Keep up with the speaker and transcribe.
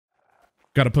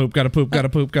Gotta poop, gotta poop, gotta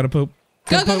poop, gotta poop.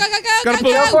 Go, go, go, go, go, Gotta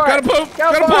go, poop, gotta poop,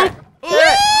 gotta poop. Oh,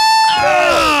 yeah.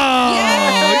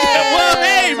 Well,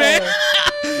 hey, man.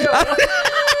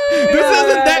 This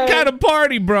isn't that kind of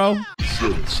party, bro.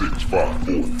 7, 6, 5, 4, 3,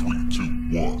 2, 1.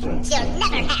 You'll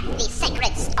never have the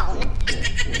sacred stone.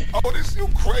 Oh, this you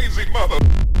crazy mother.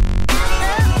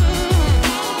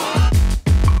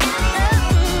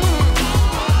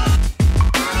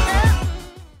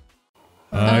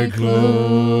 I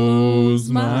close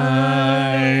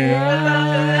my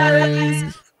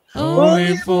eyes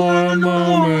only for a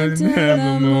moment, and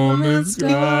the moment's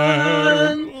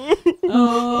gone.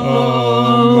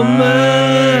 All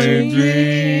my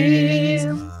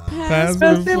dreams pass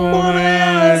before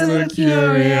my eyes of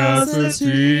curiosity.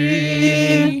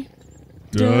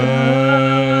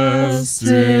 Dust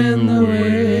in the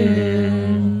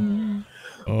wind.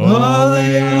 All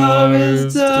they are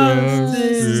is dust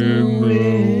in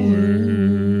the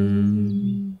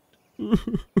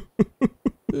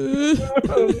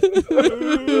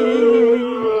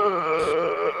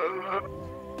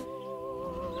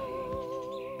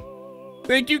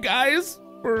Thank you guys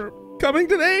for coming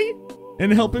today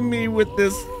and helping me with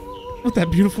that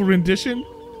beautiful rendition.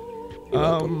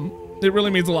 It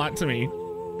really means a lot to me.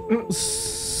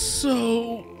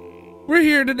 So we're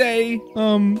here today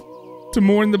to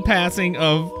mourn the passing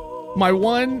of my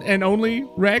one and only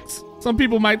Rex. Some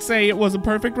people might say it was a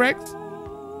perfect Rex.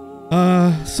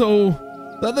 So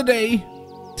the other day,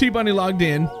 T-Bunny logged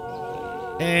in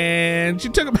and she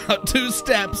took about 2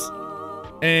 steps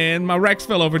and my Rex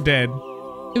fell over dead.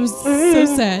 It was so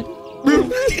sad.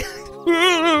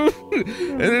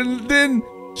 And then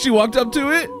she walked up to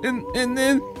it and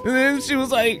then she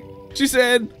was like, she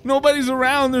said, nobody's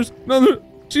around. There's nothing.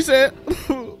 She said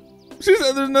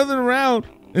there's nothing around.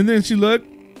 And then she looked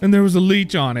and there was a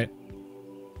leech on it.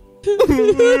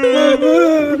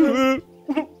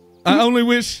 I only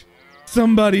wish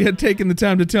somebody had taken the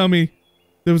time to tell me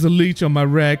there was a leech on my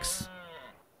Rex.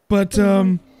 But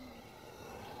you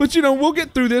know, we'll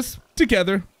get through this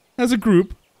together as a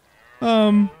group.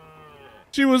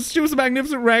 She was a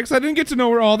magnificent Rex. I didn't get to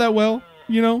know her all that well,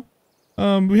 you know.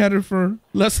 We had her for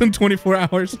less than 24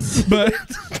 hours, but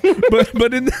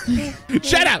in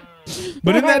shut up.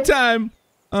 But in that time,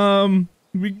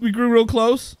 we grew real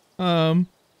close.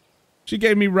 She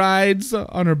gave me rides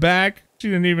on her back. She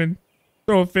didn't even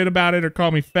throw a fit about it or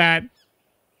call me fat.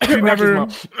 She never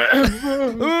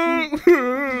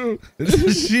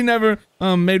she never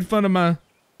made fun of my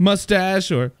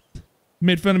mustache or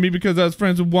made fun of me because I was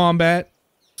friends with Wombat.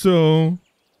 So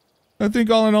I think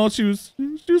all in all, she was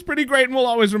pretty great, and we'll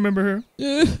always remember her.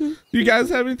 Do you guys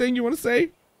have anything you want to say?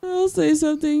 I'll say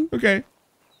something. Okay.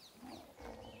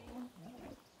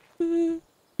 I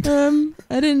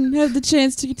didn't have the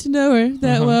chance to get to know her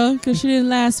that well because she didn't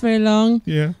last very long.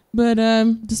 Yeah. But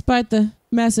despite the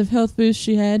massive health boost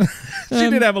she had,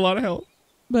 she did have a lot of health.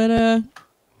 But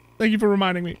thank you for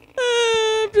reminding me.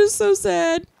 I'm just so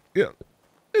sad. Yeah.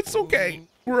 It's okay.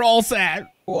 We're all sad.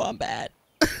 Wombat.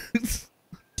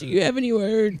 Do you have any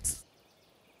words?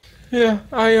 Yeah,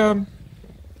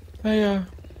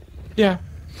 yeah,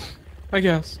 I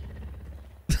guess.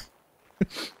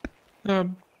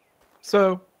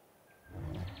 So,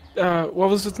 what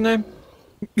was its name?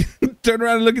 Turn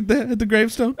around and look at the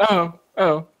gravestone.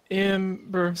 Oh,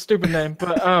 Ember, stupid name,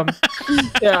 but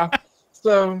yeah.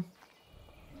 So,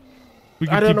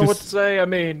 I don't know what to say. I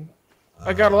mean,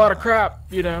 I got a lot of crap,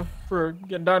 you know, for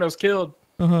getting dinos killed.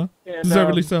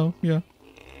 Deservedly so. Yeah.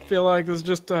 Feel like it was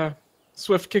just a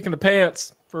swift kick in the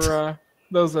pants for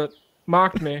those that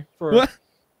mocked me for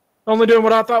only doing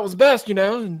what I thought was best, you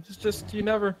know. And it's just you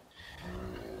never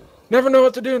know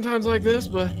what to do in times like this,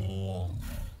 but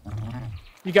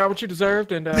you got what you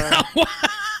deserved, and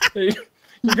you're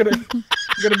gonna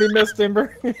be missed,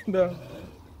 Ember. And,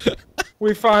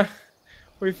 we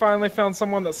finally found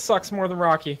someone that sucks more than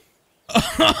Rocky.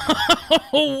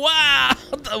 Oh wow!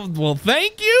 Well,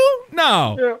 thank you.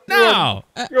 No, no.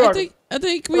 I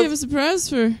think we have a surprise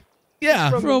for a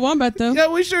Wombat though. Yeah,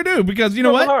 we sure do, because you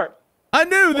know what? I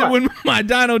knew that when my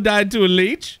dino died to a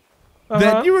leech,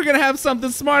 that you were gonna have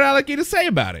something smart alecky to say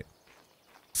about it.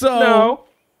 So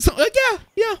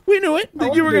yeah, we knew it.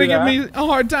 That you were gonna give me a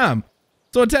hard time.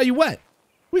 So I'll tell you what,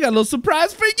 we got a little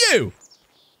surprise for you.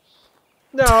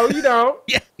 No, you don't.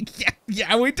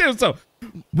 yeah, we do. So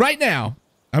right now,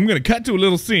 I'm gonna cut to a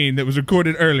little scene that was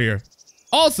recorded earlier.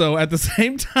 Also, at the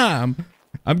same time,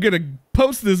 I'm gonna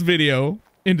post this video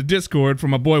into Discord for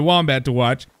my boy Wombat to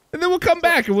watch, and then we'll come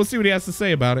back and we'll see what he has to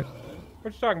say about it.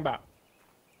 What you talking about?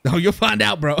 Oh, you'll find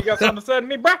out, bro. You got something to say to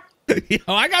me, bro? Yo,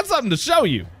 I got something to show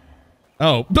you.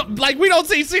 Oh, like we don't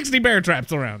see 60 bear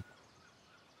traps around.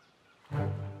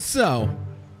 So,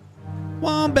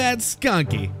 Wombat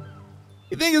Skunkie.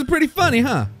 You think it's pretty funny,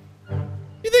 huh?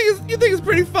 You think it's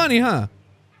pretty funny, huh?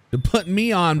 To put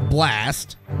me on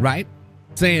blast, right?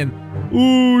 Saying,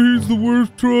 oh, he's the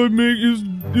worst tribe make his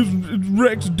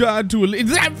Rex died to a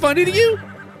Is that funny to you?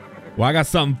 Well, I got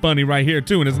something funny right here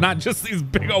too, and it's not just these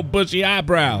big old bushy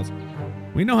eyebrows.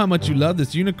 We know how much you love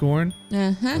this unicorn.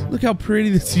 Uh-huh. Look how pretty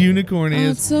this unicorn is.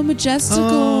 Oh, it's so majestical.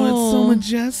 Oh, it's so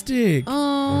majestic.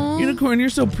 Oh. Unicorn, you're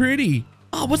so pretty.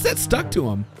 Oh, what's that stuck to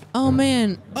him? Oh,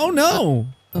 man. Oh, no.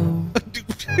 Oh.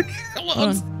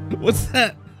 What's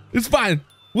that? It's fine.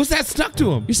 What's that stuck to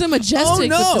him? You're so majestic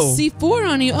no. with the C4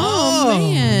 on you. Oh,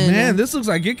 man. Man, this looks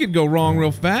like it could go wrong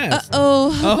real fast.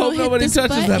 Uh-oh. I hope nobody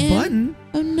touches that button.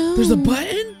 Oh, no. There's a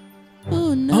button?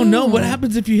 Oh, no. Oh, no. What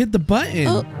happens if you hit the button?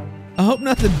 Oh. I hope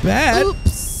nothing bad.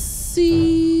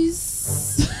 Oopsies.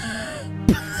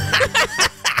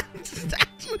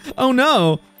 Oh,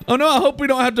 no. Oh, no. I hope we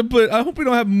don't have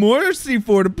more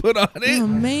C4 to put on it. Oh,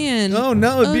 man. Oh,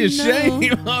 no. It'd be a no.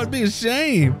 shame. Oh, it'd be a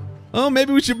shame. Oh,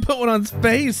 maybe we should put one on his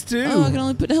face, too. Oh, I can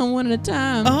only put down one at a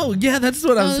time. Oh, yeah, that's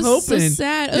what I was hoping. So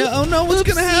sad. Yeah, oh, no, what's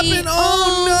going to happen?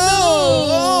 Oh, no.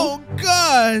 Oh,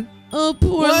 God. Oh,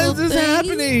 poor Why little is this thing.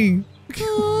 happening?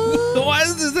 Oh. Why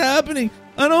is this happening?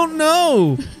 I don't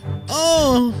know.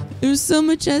 Oh. It was so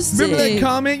majestic. Remember that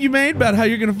comment you made about how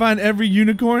you're going to find every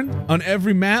unicorn on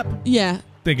every map? Yeah.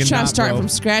 Thinking Trying not, to start bro. from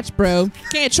scratch, bro.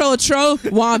 Can't troll a troll,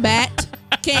 Wombat.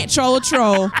 Can't troll a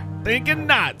troll. Thinking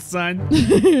not, son.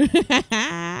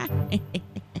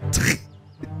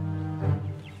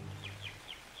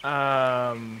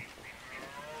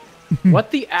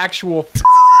 What the actual?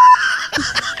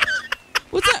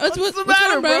 What's that? What's the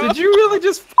matter, wrong, bro? Did you really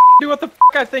just do what the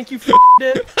I think you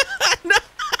did?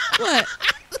 What?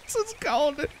 This is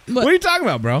called. What? What are you talking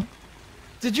about, bro?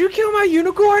 Did you kill my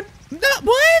unicorn? No,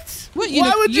 what? What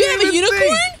Why would you have a even unicorn?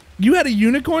 think? You had a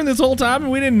unicorn this whole time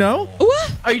and we didn't know?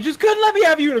 What? Oh, you just couldn't let me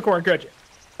have a unicorn, could you?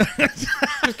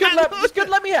 just couldn't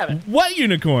let me have it. What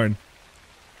unicorn?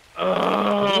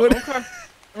 What,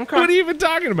 Okay. what are you even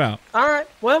talking about? All right.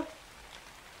 Well.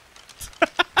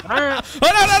 All right. Oh, no.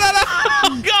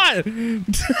 Oh, God.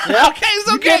 Yeah. Okay, it's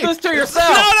You okay. did this to yourself.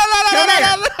 No. Come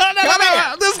here.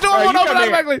 No. This door All won't right, you open come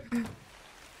here. automatically.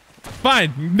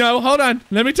 Fine. No, hold on.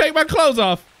 Let me take my clothes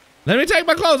off. Don't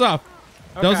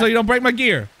so you don't break my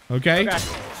gear. Okay? Okay.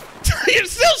 You're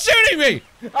still shooting me.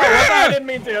 Oh, I didn't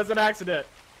mean to. It was an accident.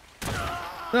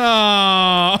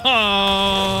 Oh.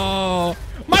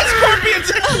 My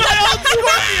scorpions. My own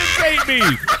scorpions hate me.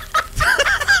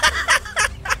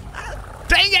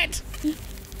 Dang it.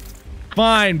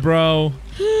 Fine, bro.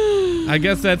 I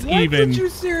guess that's What even. did you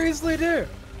seriously do?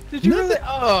 Did you really?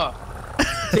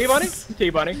 T-Bunny?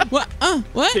 T-Bunny? What?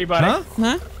 What? T-Bunny? Huh?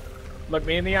 Huh? Look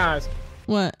me in the eyes.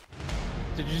 What?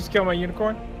 Did you just kill my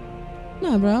unicorn?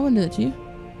 No, bro. I wouldn't do that to you.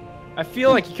 I feel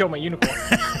like you killed my unicorn.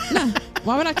 Nah.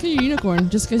 Why would I kill your unicorn?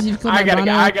 Just because you killed my I gotta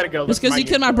Bronto? go. Just because you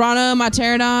killed my Bronto, my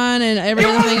Pterodon, and every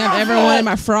other thing I've ever wanted,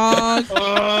 my frog,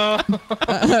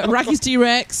 Rocky's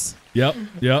T-Rex. Yep.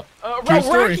 True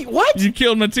story. Rocky, what? You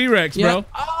killed my T-Rex, bro. Yep.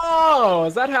 Oh,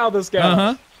 is that how this goes?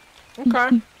 Uh-huh.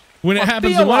 Okay. When it I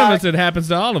happens feel to one of like- us, it happens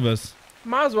to all of us.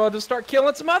 Might as well just start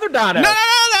killing some other dinos.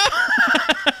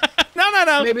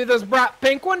 No. Maybe this bright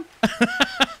pink one?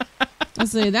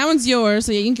 Let's see. That one's yours,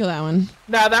 so you can kill that one.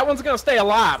 Nah, that one's gonna stay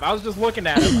alive. I was just looking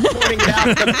at it, pointing it out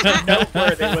because it's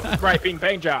noteworthy with the bright pink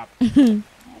paint job.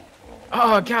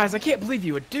 Oh, guys, I can't believe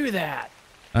you would do that.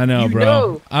 I know, You bro.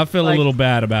 know, I feel a like- little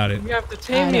bad about it. You have to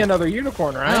tame me another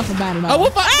unicorn, I don't right? feel bad about Oh,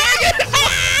 it. well, dang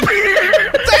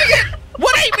it! Dang it!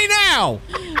 What ate me now?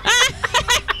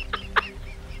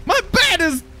 My bed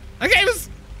is. I gave us.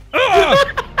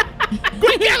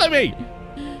 Quit killing me!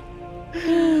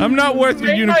 I'm not worth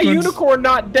your Make my unicorns. unicorn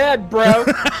not dead, bro.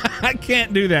 I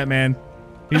can't do that, man.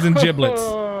 He's in giblets.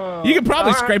 You could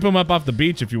probably All right. scrape him up off the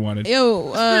beach if you wanted.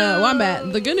 Yo,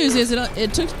 Wombat. The good news is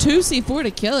it took 2 C4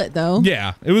 to kill it, though.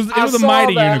 Yeah, it was I a saw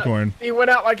mighty that. unicorn. He went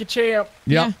out like a champ.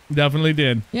 Yep, definitely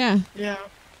did. Yeah. Yeah.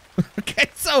 Okay,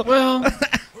 so Well,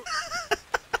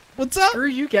 what's up? screw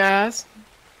you guys.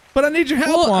 But I need your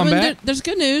help, Well, I mean, Wombat. there's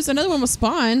good news. Another one will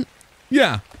spawn.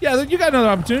 Yeah, you got another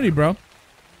opportunity, bro.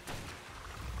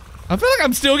 I feel like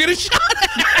I'm still getting shot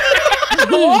at.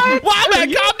 What?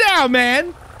 Wombat, calm down,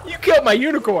 man. You killed my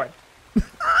unicorn.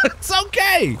 It's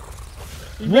okay.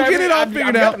 We'll get it all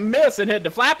figured I'm out. gonna miss and hit the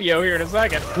Flappio here in a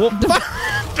second. Well,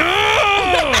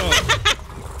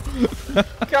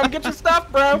 Come get your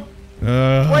stuff, bro.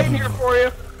 Waiting here for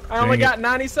you. I only Dang it. got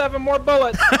 97 more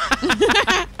bullets.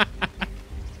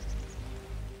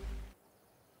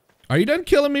 Are you done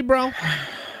killing me, bro?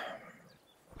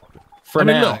 For I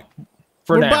mean, now. look,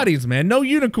 For We're now. buddies, man. No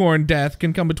unicorn death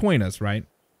can come between us, right?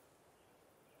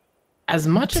 As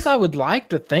much as I would like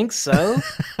to think so,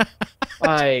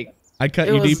 like I cut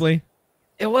you deeply.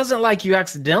 It wasn't like you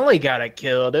accidentally got it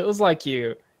killed. It was like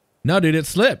you. No, dude, it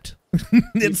slipped.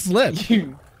 It slipped.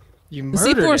 You The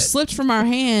murdered C4 it. slipped from our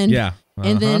hand. Yeah.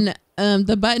 And then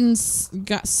the buttons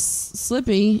got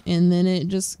slippy, and then it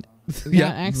just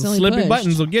got accidentally slippy pushed.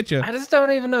 buttons will get you. I just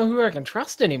don't even know who I can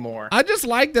trust anymore. I just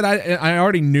like that I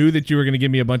already knew that you were going to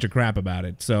give me a bunch of crap about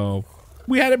it. So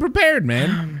we had it prepared,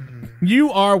 man.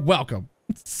 You are welcome.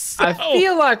 So, I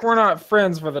feel like we're not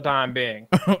friends for the time being.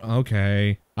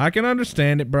 okay. I can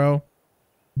understand it, bro.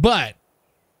 But,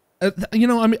 you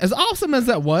know, I mean, as awesome as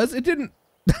that was, it didn't.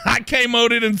 I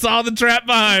KMO'd and saw the trap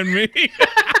behind me.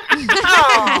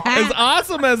 As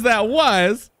awesome as that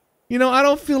was, you know, I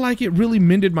don't feel like it really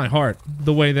mended my heart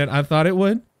the way that I thought it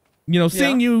would. You know,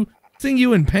 seeing you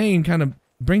in pain kind of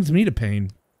brings me to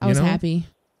pain. I was happy.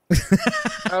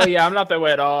 Oh yeah, I'm not that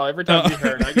way at all. Every time you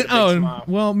hurt, I get a big smile.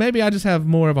 Well, maybe I just have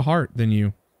more of a heart than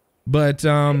you. But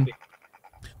I'm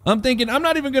thinking I'm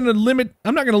not going to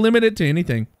limit it to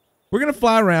anything. We're going to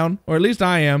fly around, or at least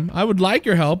I am. I would like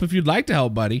your help if you'd like to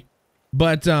help, buddy.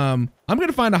 But I'm going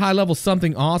to find a high level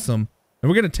something awesome, and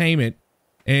we're going to tame it,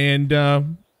 and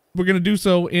we're going to do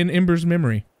so in Ember's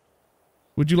memory.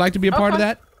 Would you like to be a part of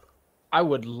that? I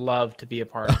would love to be a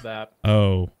part of that.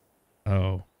 Oh.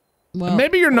 Well,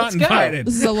 maybe you're not invited.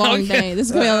 This is a long day. This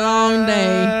is going to be a long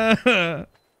day.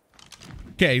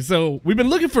 Okay, so we've been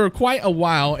looking for quite a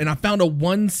while, and I found a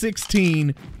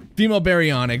 116 female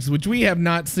baryonyx, which we have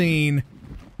not seen,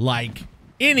 like,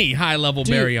 any high-level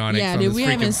baryonyx on this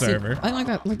freaking server. I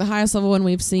think like the highest level one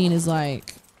we've seen is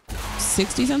like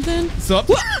 60 something. So,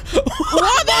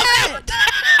 Wombat!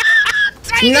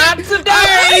 Not today!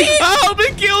 I hope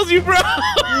it kills you, bro. No.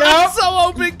 I so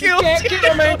hope it kills Can't you.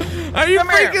 kill me. Are you Come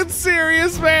here. freaking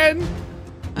serious, man?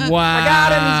 Wow. I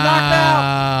got him. He's knocked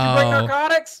out. You bring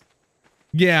narcotics?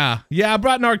 Yeah, I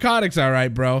brought narcotics, all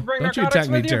right, bro. bring Don't you narcotics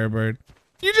attack me, with you? Terrorbird.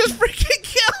 You just freaking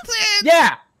killed it.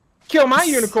 Yeah. Kill my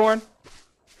unicorn.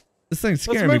 This thing's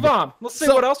Let's scaring me. move on. Let's see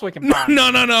what else we can find. No.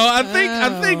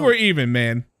 I think we're even,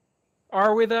 man.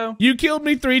 Are we though? You killed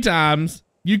me 3 times.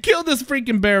 You killed this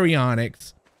freaking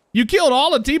baryonyx. You killed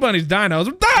all of T-Bunny's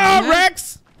dinos. Ah,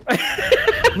 Rex!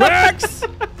 Rex!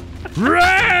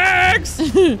 Rex!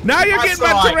 Now you're getting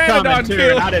my Pteranodon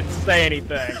killed. I didn't say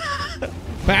anything.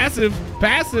 Passive.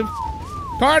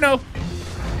 Carno.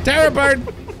 Terrorbird.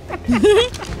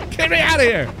 Get me out of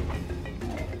here.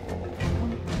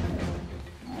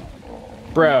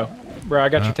 Bro, I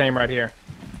got your tame right here.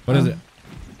 What is it?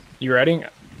 You ready?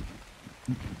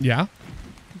 Yeah.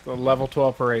 The level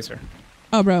 12 paracer.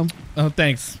 Oh, bro. Oh,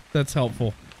 thanks. That's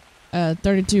helpful.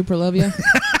 32 per Lovia.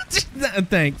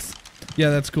 Thanks. Yeah,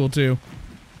 that's cool too.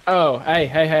 Oh,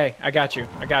 hey. I got you.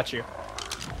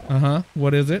 Uh-huh.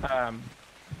 What is it?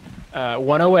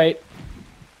 108.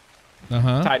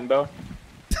 Uh-huh. Titan bow.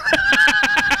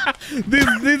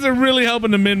 These are really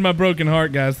helping to mend my broken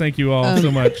heart, guys. Thank you all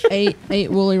so much. 8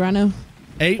 woolly rhino.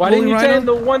 8 Why woolly didn't you rhino? tame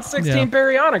the 116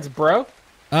 baryonyx, bro?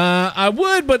 I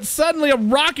would, but suddenly a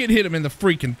rocket hit him in the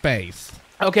freaking face.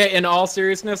 Okay, in all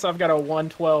seriousness, I've got a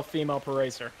 112 female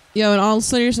paracer. Yo, in all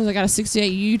seriousness, I got a 68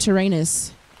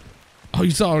 Uranus. Oh, you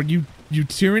saw you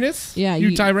Tyrannus? Yeah,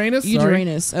 you Tyrannus?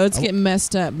 Uranus. Oh, it's getting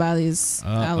messed up by these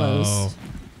aloes.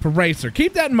 Paracer.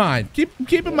 Keep that in mind.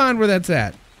 Keep in mind where that's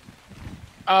at.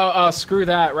 Screw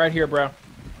that right here, bro.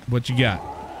 What you got?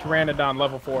 Pteranodon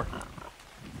level 4.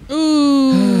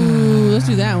 Ooh, let's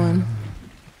do that one.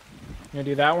 You gonna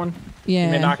do that one? Yeah.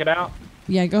 You may knock it out?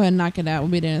 Yeah, go ahead and knock it out.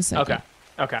 We'll be there in a second.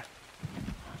 Okay.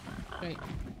 Great.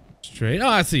 Straight. Oh,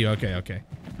 I see you. Okay.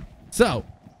 So,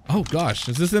 oh gosh,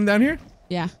 is this them down here?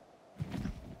 Yeah.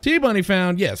 T-Bunny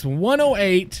found, yes,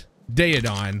 108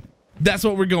 Daeodon. That's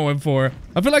what we're going for.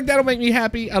 I feel like that'll make me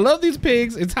happy. I love these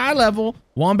pigs. It's high level.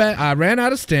 Wombat, I ran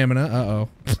out of stamina. Uh-oh.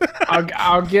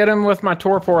 I'll get him with my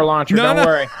torpor launcher. Don't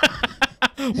worry.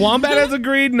 Wombat has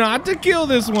agreed not to kill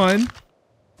this one.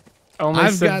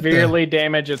 Only severely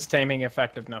damage its taming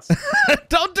effectiveness.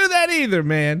 Don't do that either,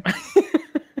 man.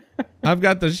 I've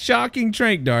got the shocking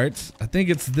trank darts. I think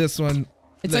it's this one.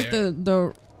 It's there. like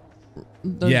the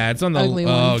yeah, it's on the ugly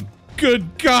one. Oh,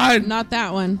 good God. Not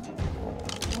that one.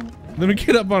 Let me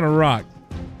get up on a rock.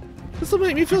 This will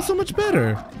make me feel so much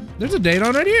better. There's a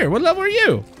Daedon right here. What level are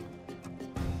you?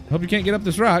 Hope you can't get up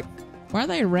this rock. Why are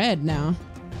they red now?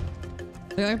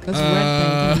 They like this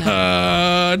red thing.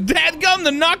 Dadgum,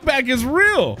 the knockback is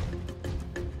real.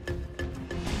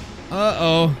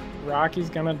 Uh-oh. Rocky's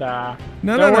gonna die.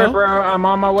 No, Don't worry, no. bro. I'm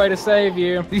on my way to save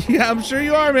you. Yeah, I'm sure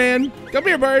you are, man. Come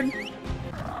here, bird.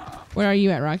 Where are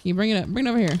you at, Rocky? Bring it up. Bring it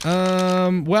over here.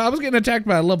 Well, I was getting attacked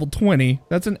by a level 20.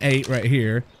 That's an 8 right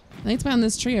here. I think it's behind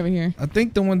this tree over here. I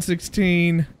think the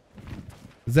 116.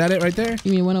 Is that it right there?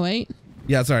 You mean 108?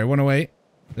 Yeah, sorry, 108.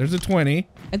 There's a 20.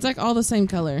 It's like all the same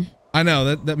color. I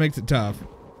know, that makes it tough.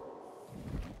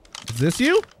 Is this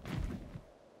you?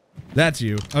 That's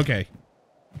you. Okay.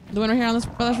 The one right here on this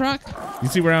rock? You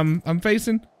see where I'm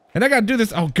facing? And I gotta do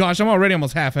this. Oh gosh, I'm already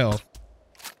almost half health.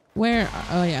 Where?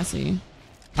 Oh yeah, I see.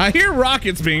 I hear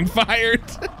rockets being fired.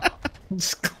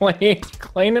 Just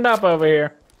clean it up over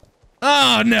here.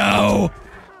 Oh no!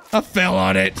 I fell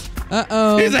on it.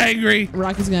 Uh-oh. He's angry.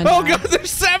 Rocky's gonna Oh die. god, there's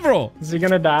several. Is he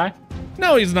gonna die?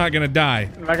 No, he's not gonna die.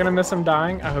 Am I gonna miss him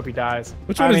dying? I hope he dies.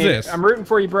 Which one is this? I'm rooting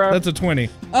for you, bro. That's a 20.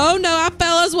 Oh no, I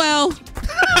fell as well.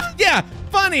 Yeah,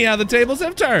 funny how the tables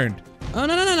have turned. Oh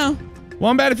no.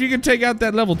 Wombat, if you could take out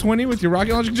that level 20 with your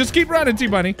rocket launcher, just keep running,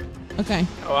 T-Bunny. Okay.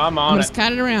 Oh, I'm I'm on gonna it. just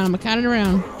cut it around. I'm gonna cut it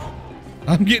around.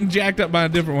 I'm getting jacked up by a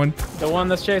different one. The one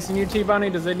that's chasing you, T-Bunny,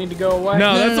 does it need to go away?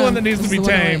 No, No, that's no, the no. one that needs This to be is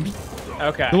the one I tamed.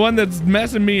 Okay. The one that's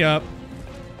messing me up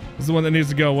is the one that needs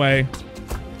to go away.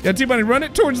 Yeah, T-Bunny, run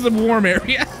it towards the warm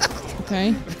area.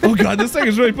 Okay. Oh god, this thing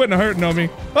is really putting a hurting on me.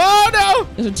 Oh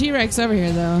no! There's a T-Rex over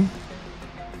here though.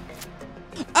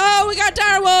 Oh, we got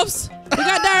dire wolves. We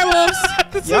got dire wolves.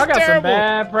 This Y'all is got some terrible.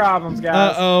 bad problems, guys.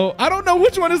 Uh-oh. I don't know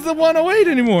which one is the 108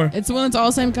 anymore. It's the one that's all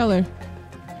the same color.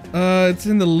 It's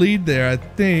in the lead there, I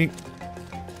think.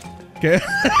 Okay.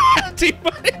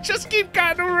 T-Bunny, just keep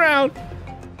guiding him around.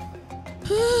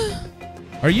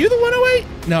 Are you the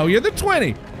 108? No, you're the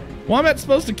 20. Wombat's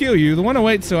supposed to kill you. The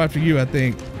 108's still after you, I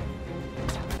think.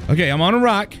 Okay, I'm on a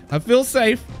rock. I feel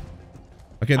safe.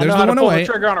 Okay, I there's know the how to pull the 108.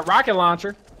 trigger on a rocket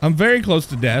launcher. I'm very close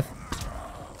to death.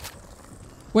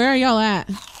 Where are y'all at?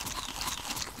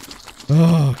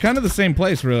 Oh, kind of the same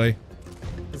place, really.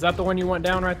 Is that the one you went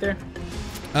down right there?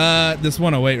 This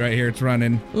 108 right here, it's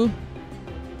running. Ooh.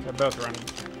 They're both running.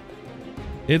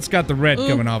 It's got the red Ooh.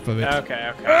 coming off of it.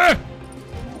 Okay. Ah!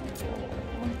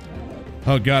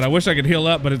 Oh god, I wish I could heal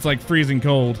up, but it's like freezing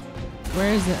cold.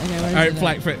 Where is it? Okay, where is All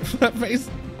right, it? flat face.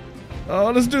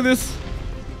 Oh, let's do this.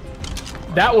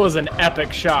 That was an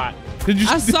epic shot. Did you?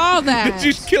 I saw that.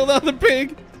 Did you kill the other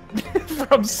pig?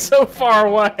 From so far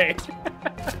away.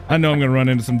 I know I'm gonna run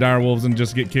into some dire wolves and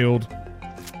just get killed.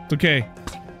 It's okay.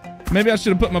 Maybe I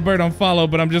should have put my bird on follow,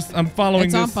 but I'm following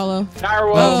It's this. on follow. Dire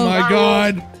wolves, Oh my dire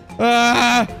god. wolves.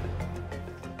 Ah!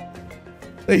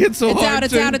 They hit so It's hard. out.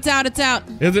 It's too. out. It's out. It's out.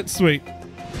 Is it? Sweet.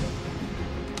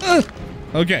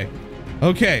 Okay.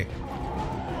 Okay.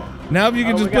 Now if you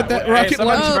can Oh, just we got- put that hey, rocket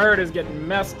someone's launcher. bird is getting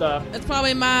messed up. It's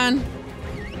probably mine.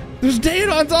 There's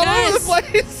Daeodons all over the Guys.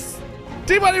 place.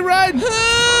 T-Bunny, run!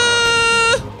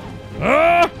 Ah!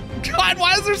 Ah! God,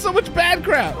 why is there so much bad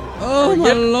crap? Oh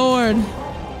my lord.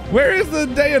 Where is the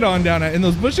Daeodon down at? In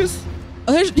those bushes?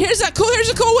 Oh, here's a cool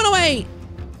 108.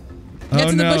 Get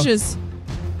to the no. bushes.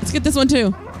 Let's get this one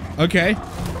too. Okay.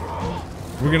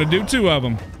 We're gonna do 2 of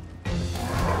them.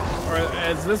 Or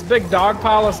is this big dog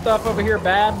pile of stuff over here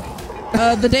bad?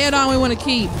 The Daeodon we want to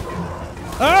keep.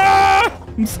 Ah!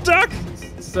 I'm stuck.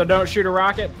 So don't shoot a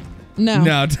rocket? No.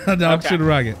 No, don't Okay. shoot a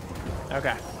rocket.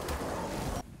 Okay.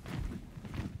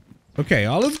 Okay,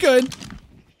 all is good.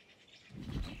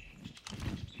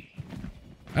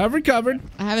 I've recovered.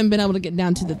 I haven't been able to get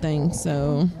down to the thing,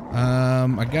 so.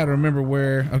 I gotta remember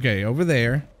where. Okay, over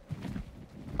there.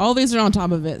 All these are on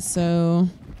top of it, so.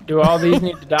 Do all these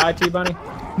need to die, T-Bunny?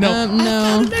 No.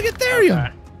 No. Megatherium.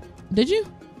 Okay. Did you?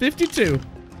 52.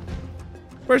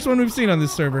 First one we've seen on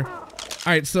this server. All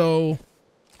right, so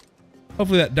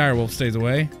hopefully that direwolf stays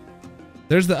away.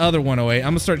 There's the other 108.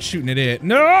 I'm gonna start shooting at it.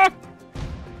 No!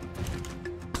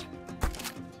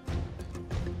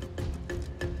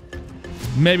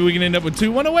 Maybe we can end up with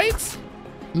 2 108s?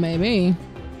 Maybe.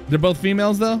 They're both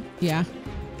females though? Yeah.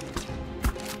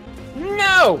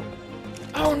 No!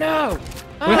 Oh no!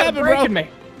 Oh, What happened, bro? breaking me.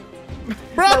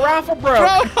 Bro! My rifle broke. Bro,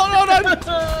 hold on.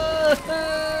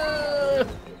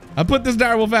 I put this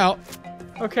direwolf out.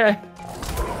 Okay.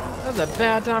 That's a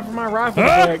bad time for my rifle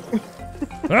Ah! to break.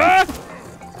 Ah!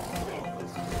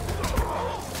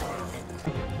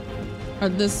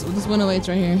 This 108's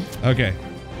right here. Okay.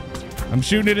 I'm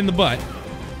shooting it in the butt.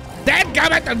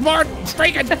 Dadgummit, there's more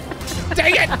freaking.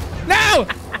 Dang it! No!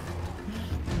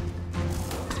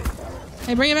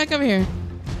 Hey, bring it back over here.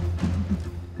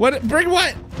 What? Bring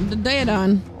what? The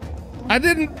Daeodon. I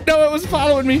didn't know it was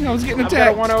following me. I was getting I've got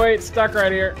attacked. a 108 stuck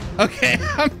right here. Okay,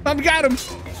 I'm got him.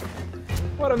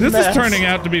 What a This mess. is turning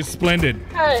out to be splendid.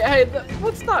 Hey,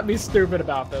 let's not be stupid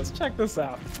about this. Check this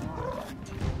out.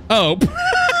 Oh.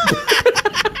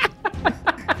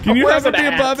 Can you Where's have it it be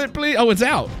at? above it, please? Oh, it's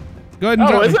out. Go ahead and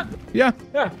Oh, drop is me. it? Yeah.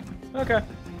 Yeah. Okay.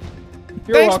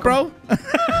 You're Thanks, welcome. bro.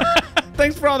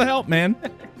 Thanks for all the help, man.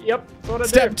 Yep. That's what I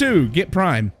Step do. 2, get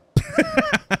Prime.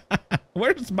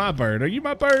 Where's my bird? Are you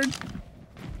my bird?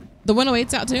 The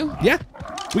 108's out too? Yeah.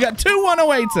 We got 2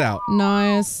 108s out.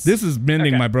 Nice. This is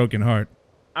mending Okay. my broken heart.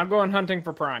 I'm going hunting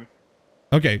for Prime.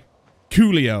 Okay.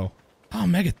 Coolio. Oh,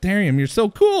 Megatherium, you're so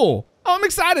cool. Oh, I'm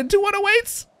excited. 2 108s.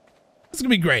 This is going to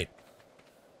be great.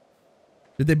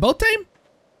 Did they both tame?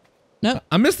 Nope.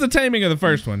 I missed the taming of the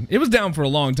first one. It was down for a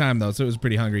long time, though, so it was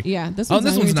pretty hungry. Yeah, this Oh, one's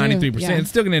this one's hungry, 93%. too. Yeah. It's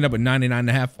still going to end up with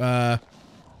 99.5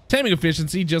 taming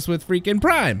efficiency just with freaking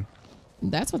Prime.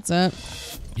 That's what's up.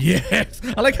 Yes.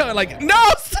 I like how I like, no,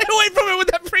 stay away from it with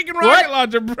that freaking rocket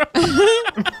launcher, bro.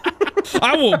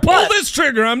 I will pull this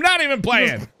trigger. I'm not even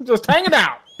playing. Just hang it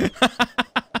out.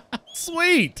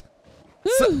 Sweet.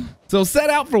 So set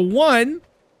out for 1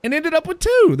 and ended up with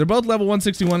 2. They're both level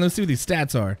 161. Let's see what these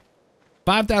stats are.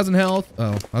 5,000 health.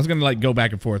 Oh, I was going to like go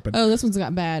back and forth, but Oh, this one's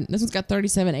got bad. This one's got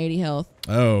 3780 health.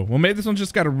 oh, well, maybe this one's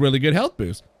just got a really good health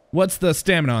boost. What's the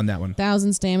stamina on that one?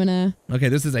 1,000 stamina, Okay,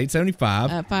 this is 875.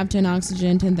 510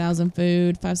 oxygen, 10,000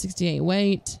 food, 568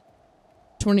 weight,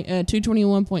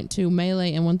 221.2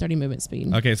 melee, and 130 movement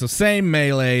speed. Okay, so same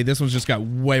melee. This one's just got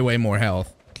way, way more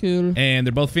health. Cool. And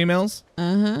they're both females?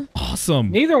 Uh-huh.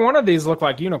 Awesome. Neither one of these look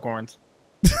like unicorns.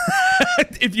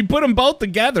 If you put them both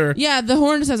together, Yeah, the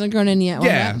horn just hasn't grown in yet.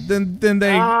 yeah, then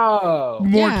they Oh.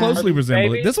 more Yeah. closely resemble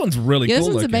it. Baby? This one's really Yeah, cool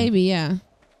this one's looking. a baby, yeah.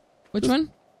 Which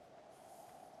one?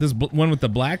 This one with the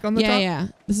black on the Yeah, top? yeah.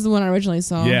 This is the one I originally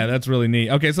saw. Yeah, that's really neat.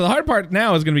 Okay, so the hard part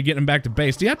now is going to be getting them back to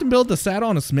base. Do you have to build the saddle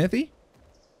on a smithy?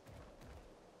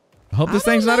 I hope this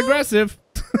I don't thing's not know. aggressive.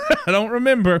 I don't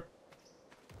remember.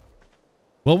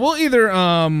 Well, we'll either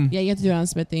Yeah, you have to do it on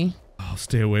Smithy. Oh,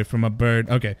 stay away from a bird.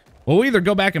 Okay. Well, we'll either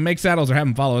go back and make saddles or have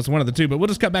them follow us, one of the two, but we'll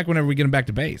just cut back whenever we get them back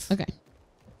to base. Okay.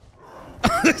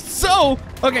 So,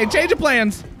 okay, change of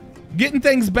plans. Getting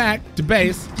things back to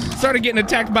base. Started getting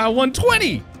attacked by a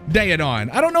 120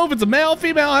 Daeodon. I don't know if it's a male,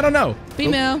 female, I don't know.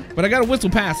 Female. But I got a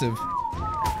whistle passive.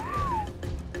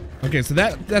 Okay, so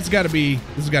that's gotta be,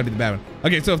 this has gotta be the bad one.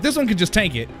 Okay, so if this one could just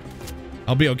tank it,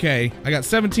 I'll be okay. I got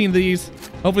 17 of these.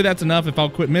 Hopefully that's enough. If I'll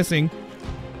quit missing,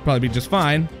 probably be just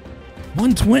fine.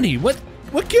 120, what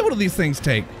kill do these things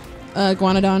take?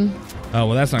 Iguanodon. Oh,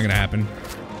 well, that's not gonna happen.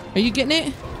 Are you getting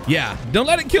it? Yeah, don't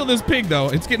let it kill this pig though.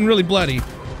 It's getting really bloody.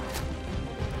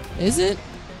 Is it?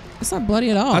 It's not bloody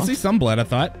at all. I see some blood, I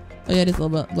thought. Oh, yeah, it is a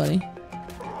little bit bloody.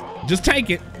 Just take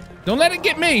it. Don't let it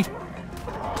get me.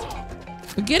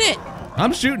 But get it.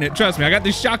 I'm shooting it, trust me. I got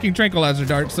these shocking tranquilizer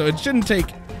darts, so it shouldn't take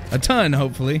a ton,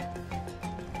 hopefully.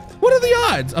 What are the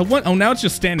odds? Oh, now it's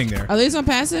just standing there. Are these on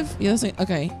passive? Yeah,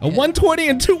 okay. A 120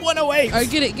 and 2 108s. All right,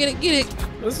 get it, get it, get it.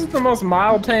 This is the most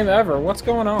mild tame ever. What's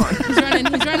going on? He's running,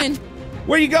 he's running.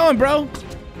 Where you going, bro?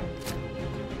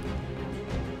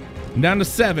 I'm down to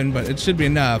 7, but it should be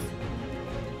enough.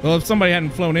 Well, if somebody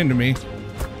hadn't flown into me,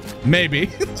 maybe.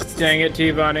 Dang it,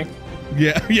 T-Bunny.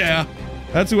 Yeah.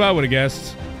 That's who I would have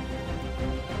guessed.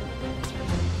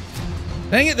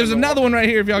 Dang it, there's another one right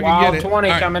here if y'all can Wild get it. 20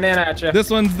 All right. coming in at you. This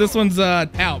one's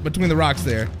out between the rocks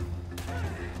there.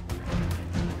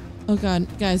 Oh, God.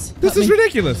 Guys, This help is me.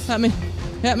 ridiculous. Help me.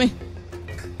 Help me.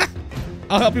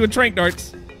 I'll help you with trank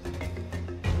darts.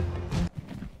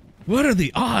 What are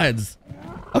the odds?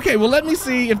 Okay, well, let me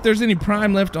see if there's any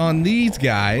prime left on these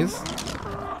guys.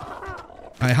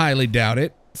 I highly doubt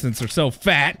it, since they're so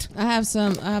fat. I have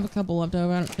a couple left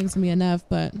over. I don't think it's going to be enough,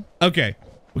 but... Okay,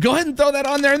 well, go ahead and throw that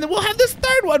on there, and then we'll have this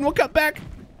third one. We'll cut back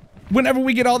whenever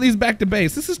we get all these back to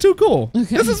base. This is too cool.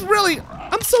 Okay. This is really...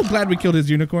 I'm so glad we killed his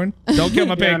unicorn. Don't kill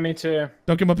my pig. Yeah, me too.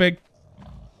 Don't kill my pig.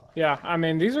 Yeah, I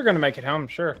mean, these are going to make it home,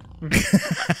 sure.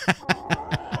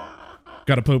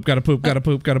 Gotta poop, gotta poop, gotta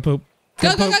poop, gotta poop.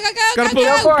 Go, go, go, go, go, Gotta go,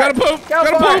 poop, go. gotta poop, Go gotta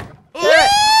for poop. it. Yeah.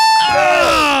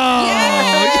 Oh!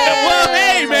 Yeah. Well,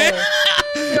 hey, man.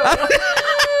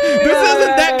 This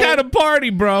isn't that kind of party,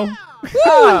 bro.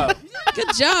 Oh,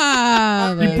 Good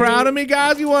job. You proud of me,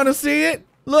 guys? You want to see it?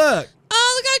 Look.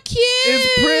 Oh, look how cute.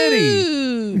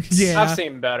 It's pretty. Yeah. I've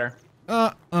seen better.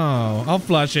 I'll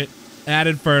flush it.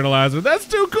 Added fertilizer. That's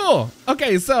too cool.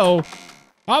 Okay, so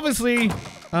obviously,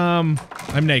 I'm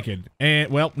naked, and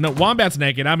well, no, Wombat's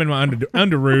naked. I'm in my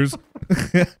underoos.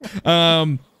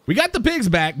 We got the pigs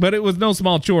back, but it was no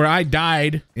small chore. I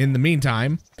died in the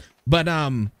meantime, but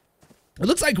it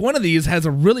looks like one of these has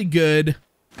a really good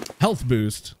health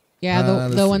boost. Yeah, the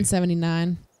let's see.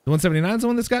 179. The 179 is the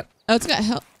one that's got. Oh, it's got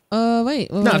health.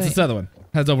 Wait. No, it's this other one.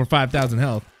 Has over 5,000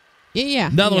 health. Yeah.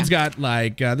 Another yeah. one's got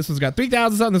like, this one's got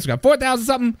 3,000 something, this one's got 4,000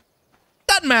 something.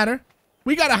 Doesn't matter.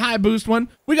 We got a high boost one.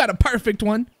 We got a perfect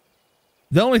one.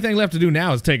 The only thing left to do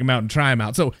now is take them out and try them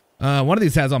out. So One of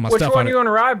these has all my Which stuff one on you it. want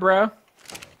to ride, bro?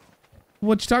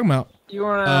 What you talking about? You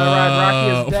want to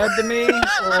ride Rocky is dead to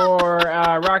me, or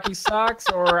Rocky sucks,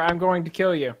 or I'm going to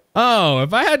kill you? Oh,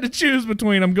 if I had to choose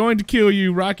between I'm going to kill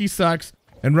you, Rocky sucks,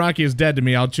 and Rocky is dead to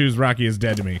me, I'll choose Rocky is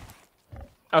dead to me.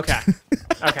 Okay.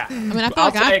 Okay. I mean, I feel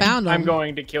like I found them. I'm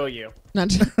going to kill you.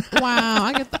 Wow,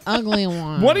 I get the ugly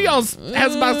one. One of y'all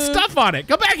has my stuff on it.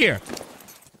 Come back here.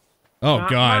 Oh,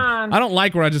 God. I don't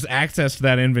like where I just accessed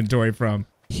that inventory from.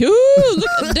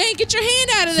 Look, dang, get your hand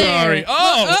out of there. Sorry.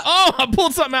 Oh, I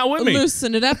pulled something out with me.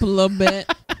 Loosen it up a little bit.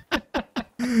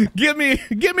 Give me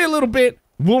a little bit.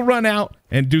 We'll run out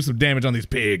and do some damage on these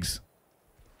pigs.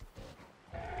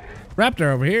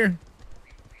 Raptor over here.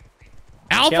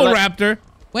 Alpha Raptor.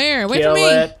 Where? Wait Kill for me.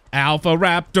 it. Alpha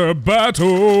Raptor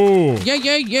battle.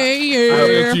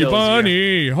 Yeah.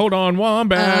 T-Bunny. Hold on,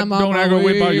 Wombat. I'm on Don't my act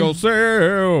away by way.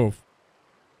 yourself.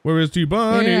 Where is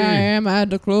T-Bunny? Here I am. I had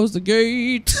to close the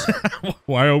gate.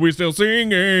 Why are we still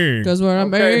singing? Because we're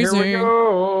amazing. Okay, here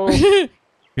we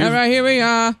go. All right, here we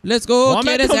are. Let's go Wombat,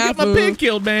 get his don't get my apple. pig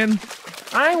killed, man.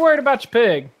 I ain't worried about your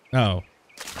pig. Oh.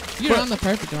 You're on the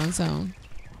perfect one, so.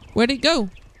 Where'd he go?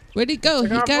 Where'd he go? He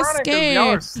They're not got running 'cause y'all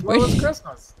are scared. slow as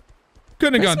Christmas.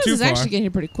 Couldn't have gone Christmas too is far. actually getting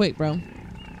here pretty quick, bro.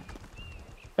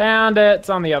 Found it. It's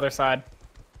on the other side.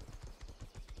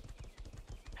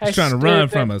 He's trying to run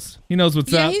from us. He knows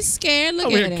what's Yeah, up. he's scared. Look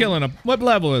Over at here him. killing him. What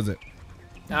level is it?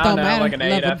 I Don't don't know, matter. like an 8,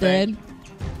 Level I think. dead.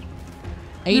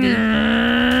 80.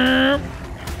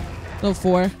 Level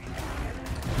 4.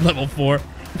 Level 4.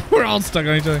 We're all stuck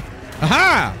on each other.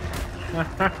 Aha!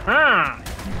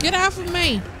 Get off of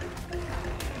me.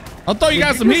 I'll throw you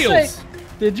guys some heals.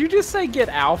 Did you just say get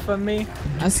alpha me?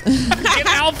 Get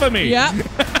alpha me. Yep.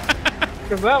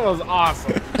 Because that was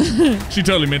awesome. She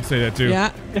totally meant to say that too.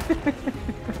 Yeah.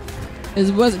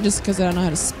 It wasn't just because I don't know how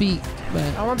to speak, but.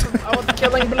 I want the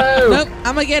killing blow. Nope,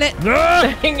 I'm gonna get it.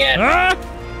 Ah! Dang it. Ah!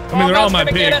 I mean, they're all my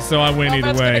Wombat's gonna get pigs, it. so I win either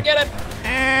Wombat's way. gonna get it.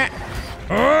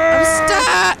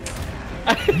 Ah! Stuck.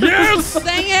 Yes!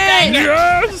 Dang it.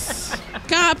 Yes!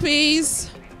 Copies.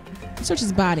 Search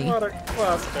his body. What a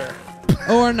cluster.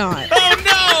 Or not. Oh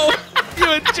no!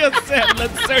 You had just said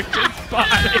let's search his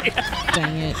body.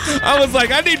 Dang it. I was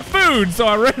like, I need food, so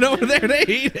I ran over there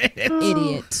to eat it.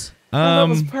 Idiot. That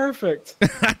was perfect.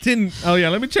 I didn't. Oh yeah,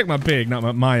 let me check my pig,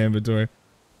 not my inventory.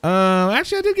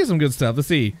 Actually, I did get some good stuff. Let's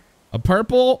see, a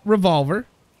purple revolver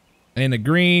and a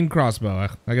green crossbow.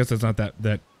 I guess that's not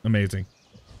that amazing.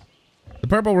 The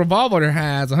purple revolver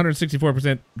has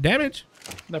 164% damage.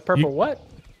 The purple what?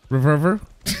 Revolver.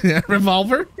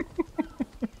 Revolver.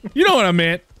 You know what I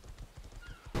meant.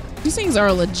 These things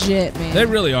are legit, man. They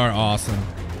really are awesome.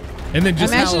 And then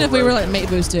just Imagine how- if we were like mate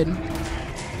boosted.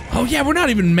 Oh yeah, we're not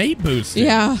even mate boosted.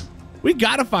 Yeah. We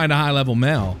gotta find a high level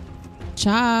male.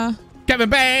 Cha. Kevin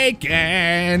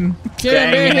Bacon.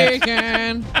 Kevin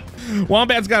Bacon.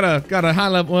 Wombat's got a high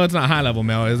level. Well, it's not high level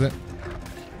male, is it?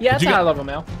 Yeah, it's you a got- high level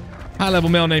male. High level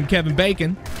male named Kevin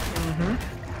Bacon.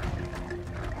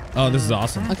 Oh, this is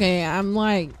awesome. Okay, I'm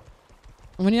like,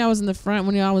 when y'all was in the front,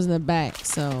 when y'all was in the back,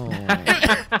 so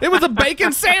It was a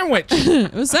bacon sandwich.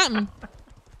 it was something.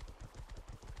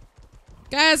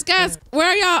 Guys, where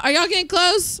are y'all? Are y'all getting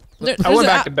close? I went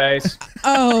back to base.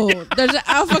 Oh, there's an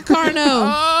Alpha Carno.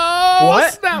 Oh,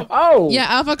 What? snap. Oh. Yeah,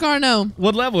 Alpha Carno.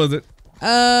 What level is it?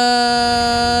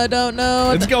 Don't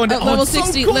know. It's going down. level It's so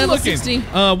 60. cool Level looking. 60.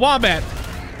 Wombat.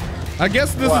 I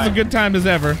guess this is What? a good time as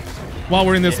ever. While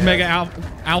we're in this mega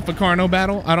alpha Carno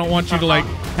battle, I don't want you to like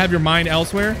have your mind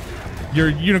elsewhere. Your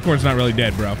unicorn's not really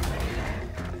dead, bro.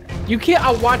 You can't.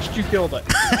 I watched you kill it.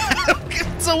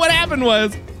 So what happened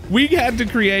was we had to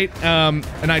create an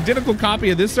identical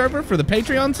copy of this server for the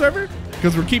Patreon server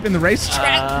because we're keeping the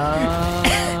racetrack,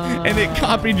 and it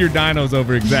copied your dinos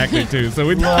over exactly too. So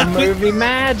we Little thought movie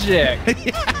magic.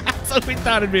 so we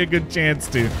thought it'd be a good chance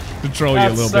to troll you a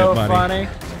That's little so bit, buddy. funny.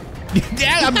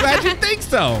 Yeah, I'm glad you think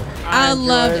so. I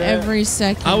loved enjoyed it. every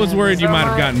second. I was of worried it. you might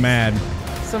have gotten mad.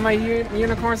 So my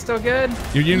unicorn's still good?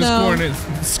 Your unicorn No. is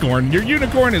scorned. Your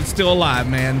unicorn is still alive,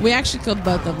 man. We actually killed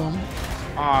both of them.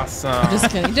 Awesome. Just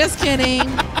kidding. Just kidding.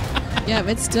 Yep,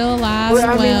 it's still alive. Well,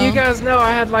 I mean, well. you guys know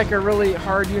I had like a really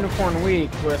hard unicorn week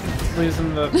with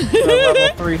losing the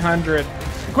level 300.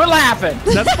 Quit laughing.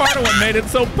 That's part of what made it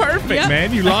so perfect, Yep.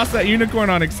 man. You lost that unicorn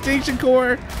on Extinction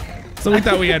Core, so we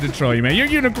thought we had to troll you, man. Your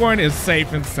unicorn is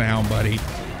safe and sound, buddy.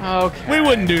 Okay. We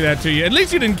wouldn't do that to you. At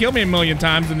least you didn't kill me a million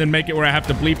times and then make it where I have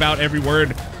to bleep out every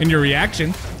word in your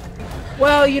reaction.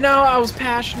 Well, you know, I was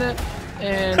passionate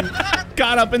and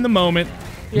Got up in the moment.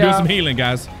 Do Yeah. some healing,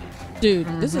 guys. Dude,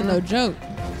 this is no joke.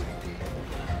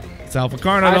 It's Alpha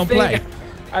Carno, don't play.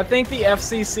 I think the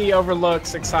FCC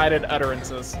overlooks excited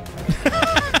utterances.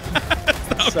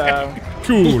 So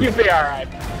Cool. you'll be all right.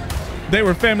 They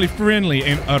were family friendly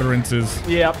in utterances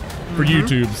Yep. for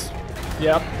YouTubes.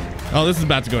 Yep. Oh, this is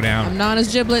about to go down. I'm gnawing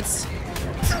his giblets.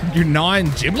 You're gnawing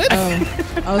giblets?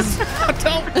 Oh, I was. I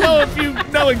don't know if you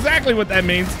know exactly what that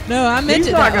means. No, I meant He's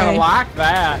it not that gonna way. like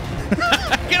that.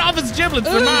 Get off his giblets,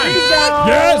 they're Ooh. mine. Go.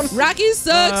 Yes. Rocky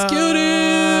sucks, cutie.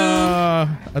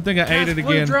 I think I ate it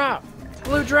Blue again. drop.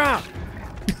 Blue drop.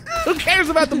 Who cares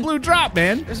about the blue drop,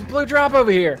 man? There's a blue drop over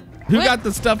here. Who What? got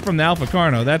the stuff from the Alpha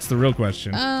Carno? That's the real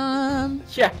question.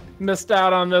 Yeah, missed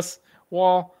out on this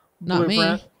wall Not me.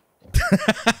 blueprint.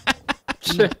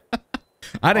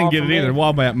 I didn't all get for it either. me.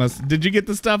 Wombat must. Did you get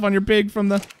the stuff on your pig from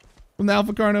the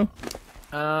Alpha Carno?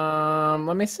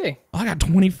 Let me see. Oh, I got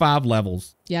 25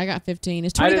 levels. Yeah, I got 15.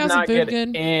 Is I did 20,000 not food get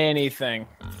good? anything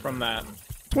from that.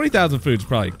 20,000 food's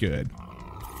probably good.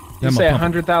 You Then say my pump-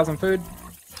 100,000 food?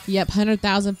 Yep,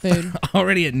 100,000 food.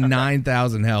 Already at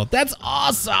 9,000 health. That's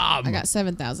awesome. I got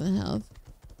 7,000 health.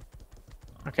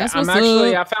 Okay, That's I'm what's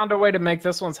actually, up. I found a way to make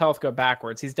this one's health go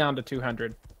backwards. He's down to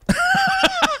 200.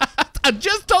 I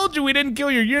just told you we didn't kill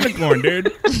your unicorn,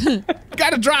 dude.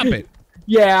 Gotta drop it.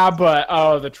 Yeah, but,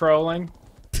 oh, the trolling.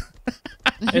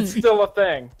 It's still a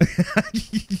thing.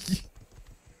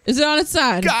 Is it on its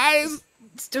side? Guys,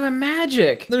 It's doing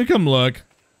magic. let me come look.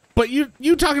 But you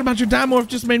talking about your dimorph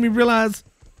just made me realize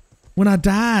when I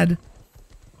died,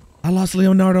 I lost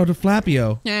Leonardo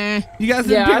DiFlappio. Nah. You guys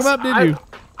didn't pick him up, did you?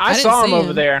 I didn't saw him see over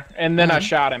him. there, and then I Oh.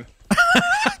 shot him.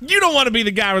 You don't want to be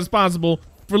the guy responsible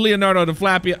for Leonardo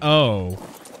DiFlappio. Oh.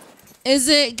 Is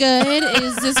it good?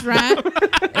 Is this right?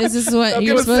 Is this what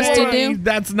you're gonna supposed to Say do?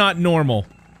 that's not normal.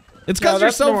 It's because No, you're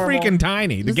that's so normal. freaking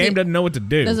tiny. The Does game it- doesn't know what to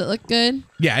do. Does it look good?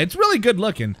 Yeah, it's really good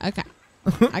looking. Okay.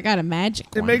 I got a magic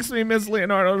It one. makes me miss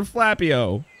Leonardo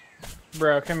DiFlappio.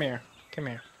 Bro, come here. Come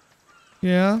here.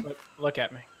 Yeah, Look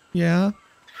at me. yeah.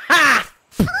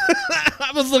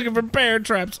 I was looking for bear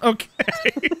traps. Okay.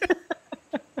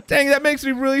 Dang, that makes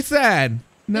me really sad.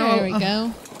 No, There we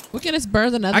go. Look at us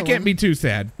birth another I can't one. be too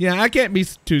sad. Yeah, I can't be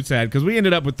too sad because we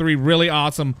ended up with 3 really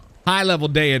awesome high-level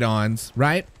Daeodons,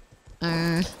 right?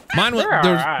 Mine was They're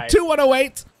there's alright. 2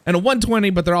 108s and a 120,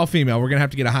 but they're all female. We're gonna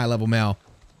have to get a high-level male.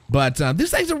 But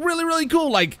these things are really, really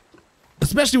cool. Like,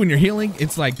 especially when you're healing,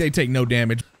 it's like they take no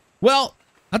damage. Well,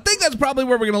 I think that's probably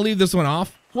where we're gonna leave this one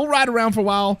off. We'll ride around for a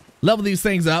while, level these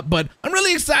things up, but I'm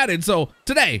really excited. So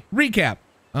today, recap.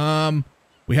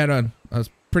 We had a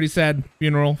pretty sad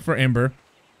funeral for Ember.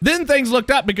 Then things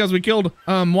looked up because we killed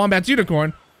Wombat's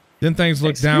unicorn. Then things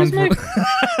looked down. Excuse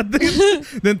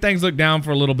For, then things looked down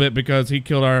for a little bit because he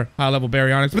killed our high-level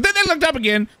baryonyx. But then they looked up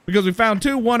again because we found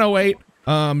 2 108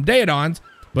 Daeodons.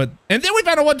 And then we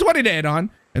found a 120 Daeodon.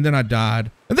 And then I died.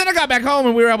 And then I got back home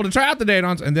and we were able to try out the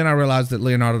Daeodons. And then I realized that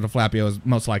Leonardo DiFlappio is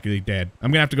most likely dead.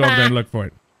 I'm gonna have to go over there and look for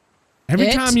it. Every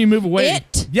It? time you move away.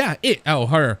 It? Yeah, it. Oh,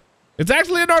 her. It's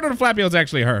actually Leonardo DiFlappio. It's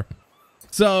actually her.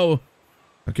 So,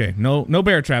 okay, no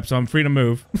bear trap, so I'm free to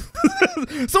move.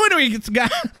 So anyway,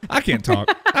 I can't talk.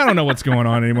 I don't know what's going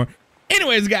on anymore.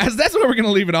 Anyways, guys, that's where we're going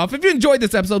to leave it off. If you enjoyed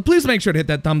this episode, please make sure to hit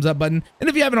that thumbs up button. And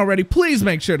if you haven't already, please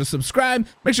make sure to subscribe.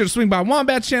 Make sure to swing by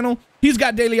Wombat's channel. He's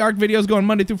got daily Ark videos going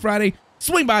Monday through Friday.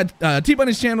 Swing by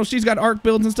T-Bunny's channel. She's got Ark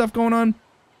builds and stuff going on.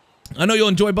 I know you'll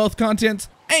enjoy both contents.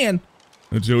 And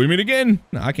until we meet again.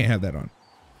 No, I can't have that on.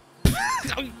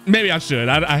 Maybe I should.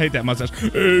 I hate that mustache.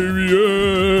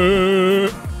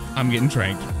 I'm getting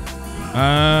tranked.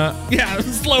 Yeah,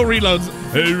 slow reloads.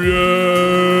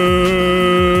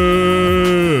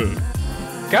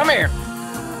 Come here.